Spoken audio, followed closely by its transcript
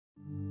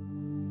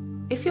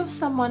If you're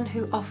someone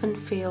who often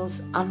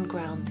feels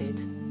ungrounded,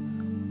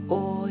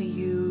 or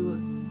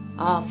you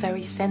are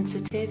very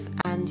sensitive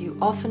and you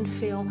often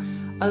feel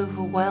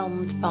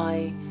overwhelmed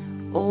by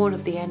all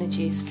of the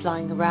energies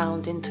flying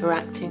around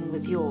interacting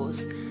with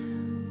yours,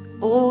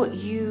 or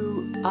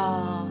you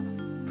are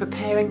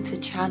preparing to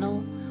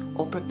channel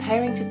or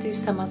preparing to do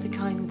some other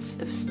kinds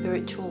of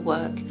spiritual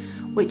work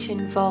which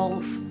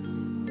involve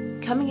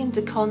coming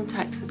into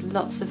contact with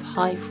lots of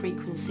high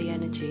frequency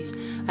energies,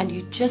 and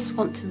you just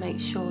want to make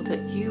sure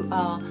that you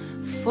are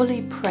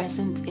fully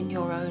present in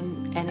your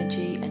own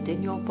energy and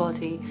in your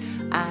body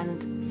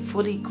and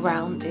fully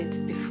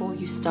grounded before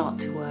you start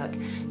to work,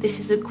 this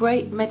is a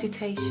great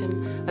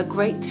meditation, a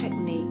great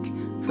technique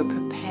for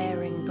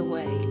preparing the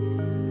way.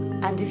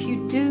 And if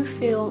you do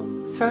feel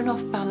thrown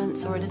off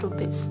balance or a little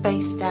bit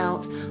spaced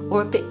out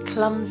or a bit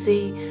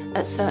clumsy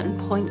at certain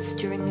points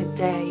during the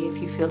day,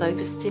 if you feel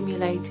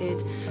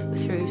overstimulated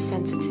through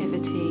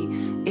sensitivity,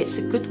 it's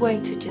a good way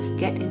to just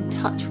get in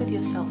touch with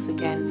yourself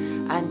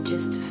again and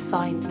just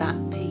find that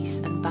peace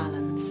and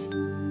balance.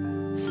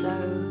 So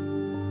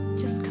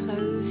just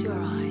close your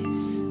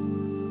eyes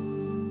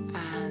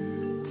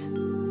and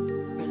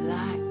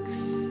relax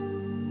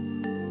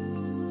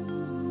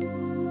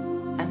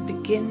and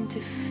begin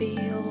to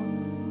feel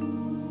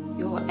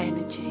your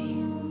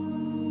energy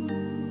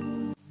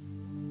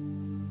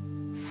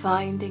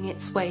finding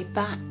its way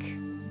back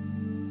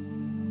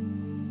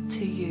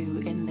to you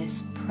in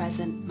this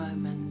present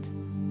moment.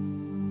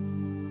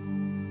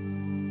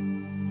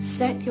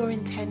 Set your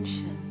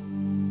intention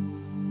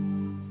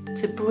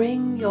to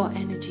bring your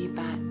energy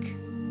back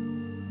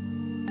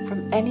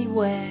from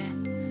anywhere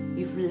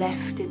you've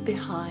left it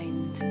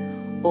behind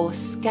or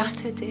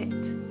scattered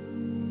it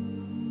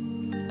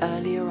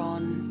earlier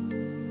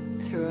on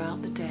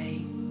throughout the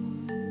day.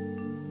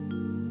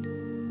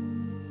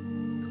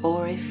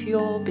 Or if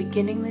you're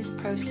beginning this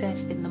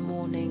process in the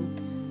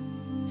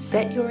morning,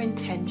 set your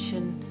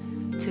intention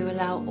to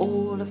allow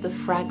all of the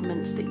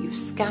fragments that you've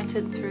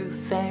scattered through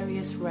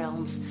various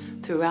realms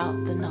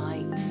throughout the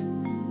night,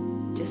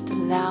 just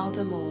allow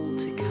them all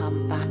to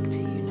come back to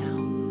you now,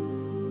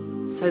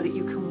 so that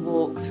you can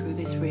walk through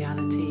this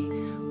reality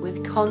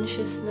with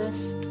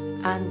consciousness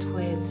and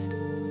with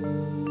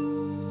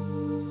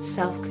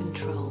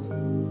self-control.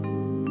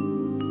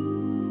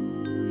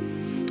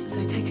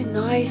 So take a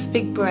nice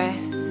big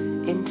breath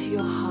into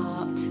your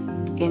heart,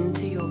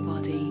 into your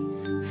body,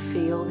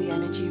 feel the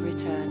energy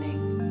returning,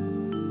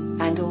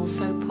 and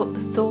also put the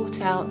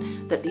thought out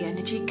that the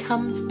energy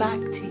comes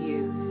back to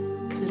you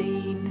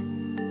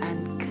clean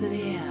and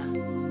clear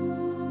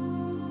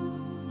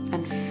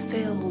and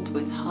filled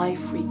with high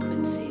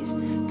frequencies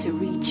to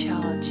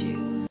recharge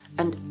you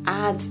and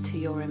add to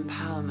your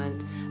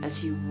empowerment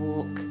as you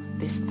walk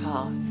this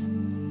path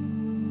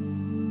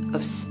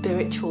of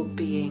spiritual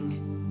being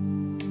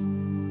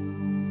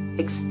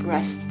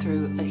expressed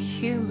through a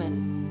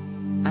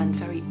human and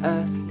very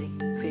earthly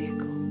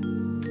vehicle.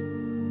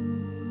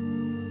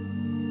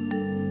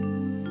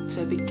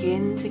 So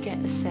begin to get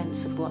a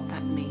sense of what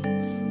that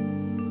means.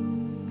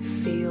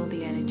 Feel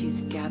the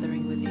energies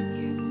gathering within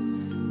you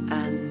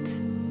and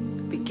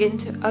begin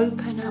to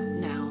open up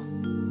now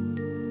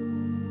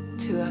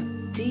to a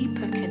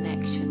deeper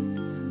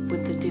connection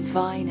with the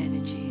divine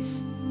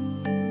energies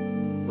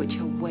which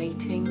are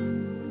waiting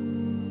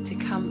to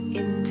come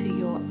into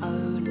your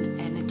own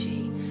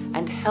energy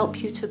and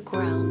help you to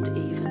ground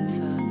even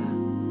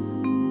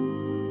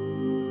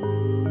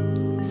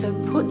further. So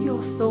put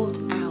your thought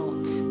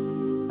out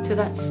to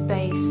that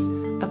space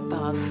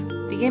above.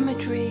 The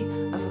imagery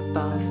of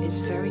above is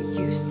very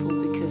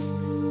useful because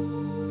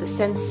the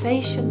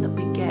sensation that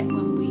we get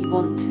when we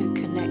want to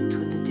connect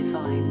with the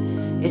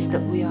divine is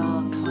that we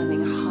are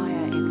climbing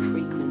higher in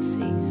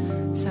frequency.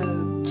 So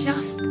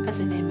just as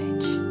an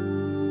image,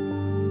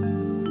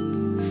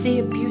 see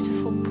a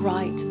beautiful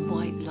bright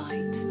white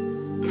light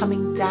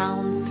coming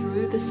down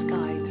through the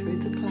sky, through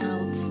the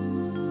clouds,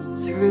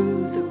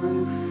 through the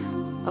roof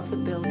of the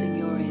building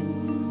you're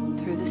in,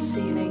 through the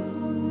ceiling,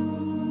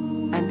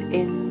 and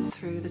in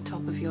through the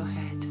top of your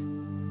head.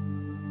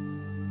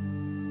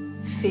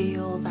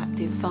 Feel that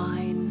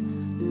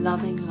divine,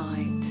 loving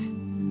light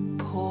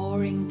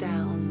pouring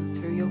down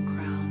through your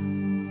crown.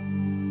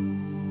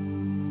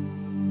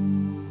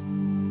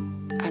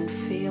 And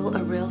feel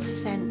a real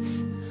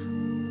sense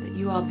that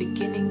you are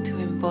beginning to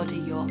embody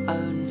your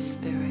own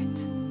spirit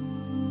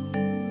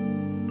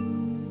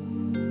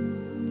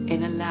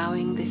in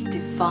allowing this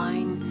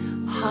divine,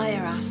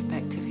 higher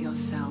aspect of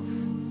yourself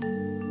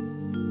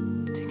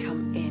to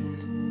come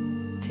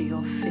in to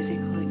your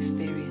physical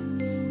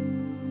experience.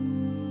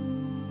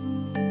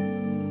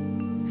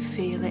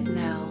 Feel it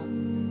now,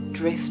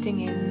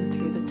 drifting in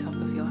through the top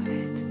of your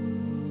head,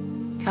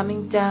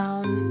 coming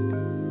down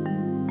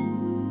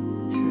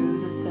through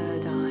the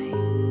third eye.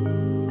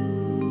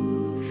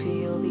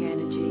 Feel the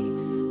energy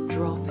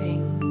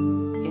dropping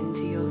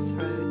into your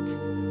throat,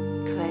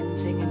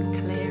 cleansing and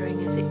clearing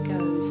as it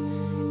goes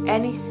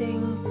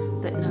anything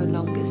that no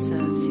longer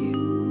serves you,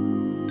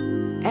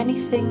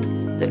 anything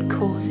that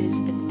causes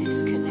a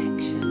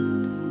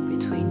disconnection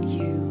between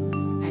you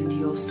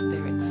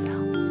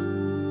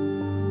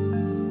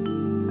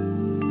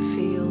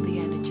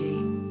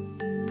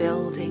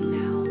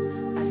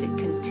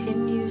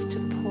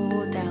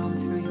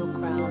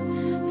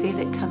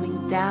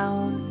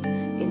down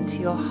into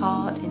your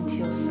heart, into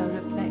your solar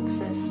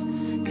plexus,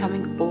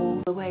 coming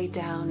all the way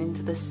down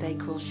into the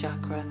sacral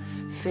chakra,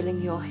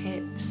 filling your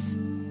hips.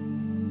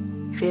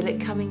 Feel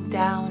it coming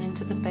down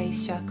into the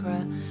base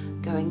chakra,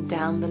 going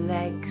down the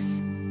legs,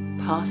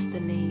 past the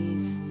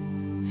knees.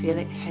 Feel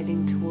it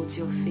heading towards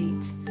your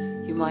feet.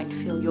 You might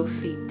feel your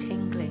feet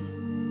tingling.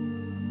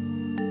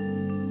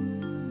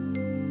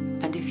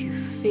 And if you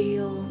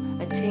feel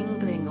a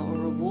tingling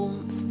or a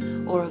warmth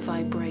or a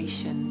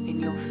vibration in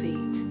your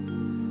feet,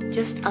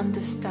 just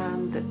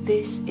understand that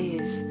this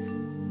is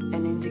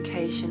an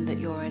indication that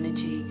your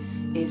energy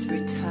is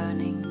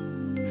returning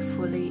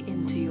fully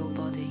into your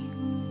body.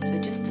 So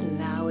just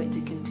allow it to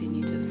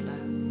continue to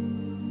flow.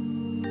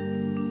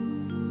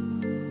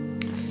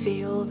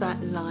 Feel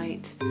that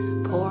light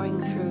pouring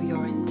through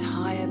your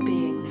entire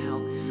being now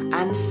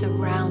and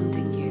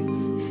surrounding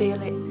you.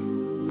 Feel it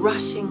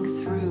rushing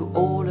through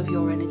all of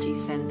your energy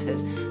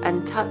centers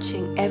and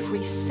touching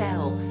every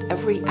cell,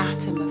 every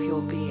atom of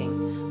your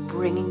being,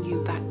 bringing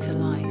you back to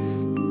life.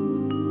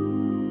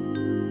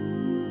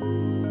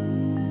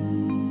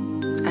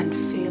 And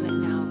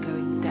feeling now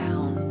going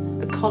down,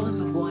 a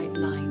column of white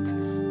light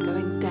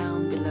going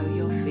down below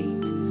your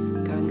feet,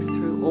 going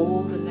through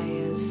all the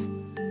layers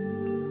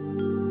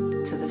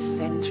to the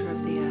center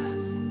of the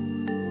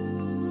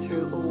earth,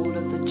 through all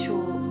of the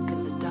chalk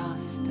and the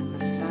dust and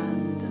the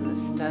sand and the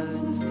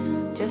stones.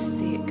 Just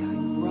see it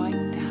going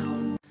right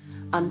down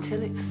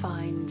until it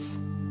finds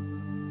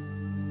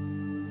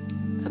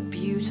a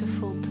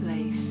beautiful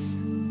place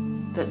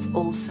that's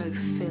also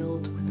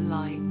filled with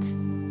light.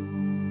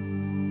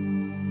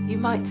 You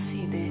might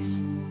see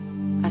this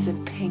as a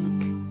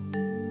pink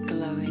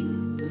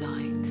glowing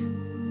light.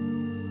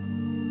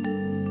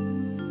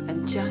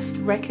 And just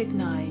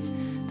recognize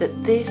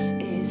that this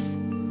is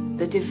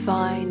the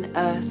divine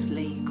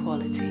earthly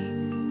quality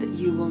that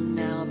you will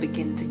now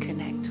begin to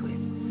connect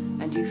with.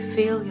 And you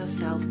feel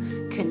yourself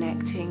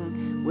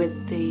connecting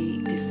with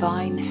the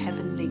divine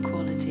heavenly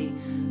quality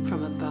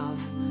from above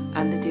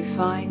and the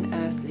divine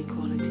earthly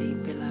quality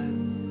below.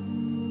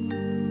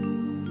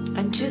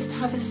 And just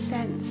have a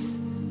sense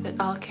that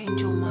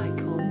Archangel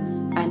Michael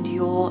and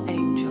your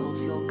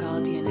angels, your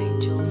guardian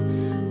angels,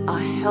 are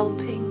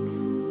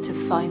helping to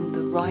find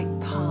the right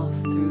path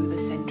through the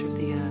center of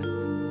the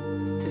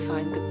earth, to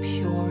find the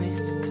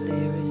purest,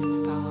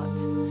 clearest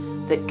paths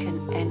that can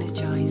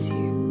energize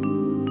you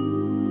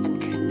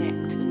and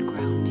connect and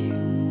ground you.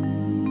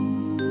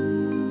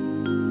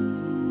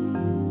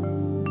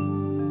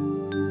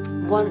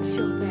 Once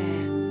you're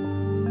there,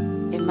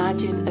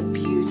 imagine a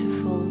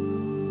beautiful,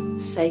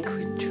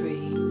 sacred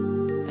tree,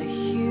 a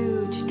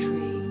huge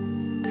tree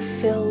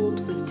filled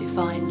with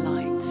divine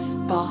light,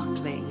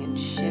 sparkling and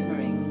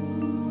shimmering,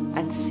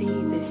 and see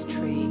this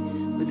tree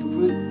with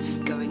roots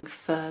going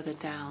further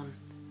down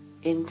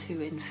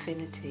into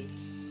infinity.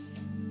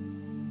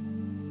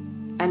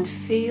 And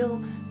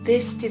feel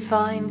this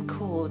divine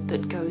cord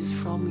that goes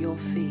from your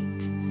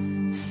feet,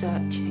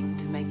 searching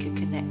to make a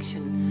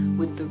connection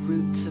with the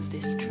roots of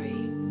this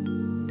tree.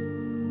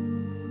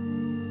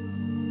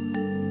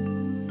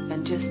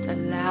 And just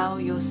allow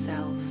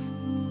yourself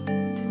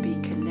to be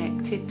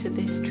connected to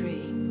this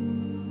tree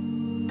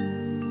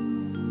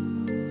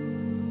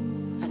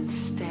and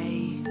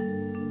stay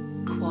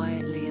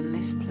quietly in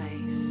this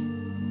place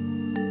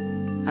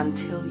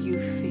until you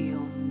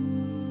feel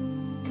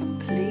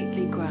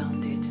completely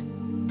grounded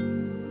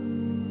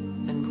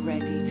and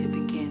ready to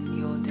begin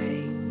your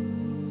day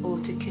or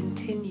to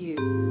continue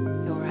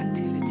your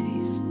activity.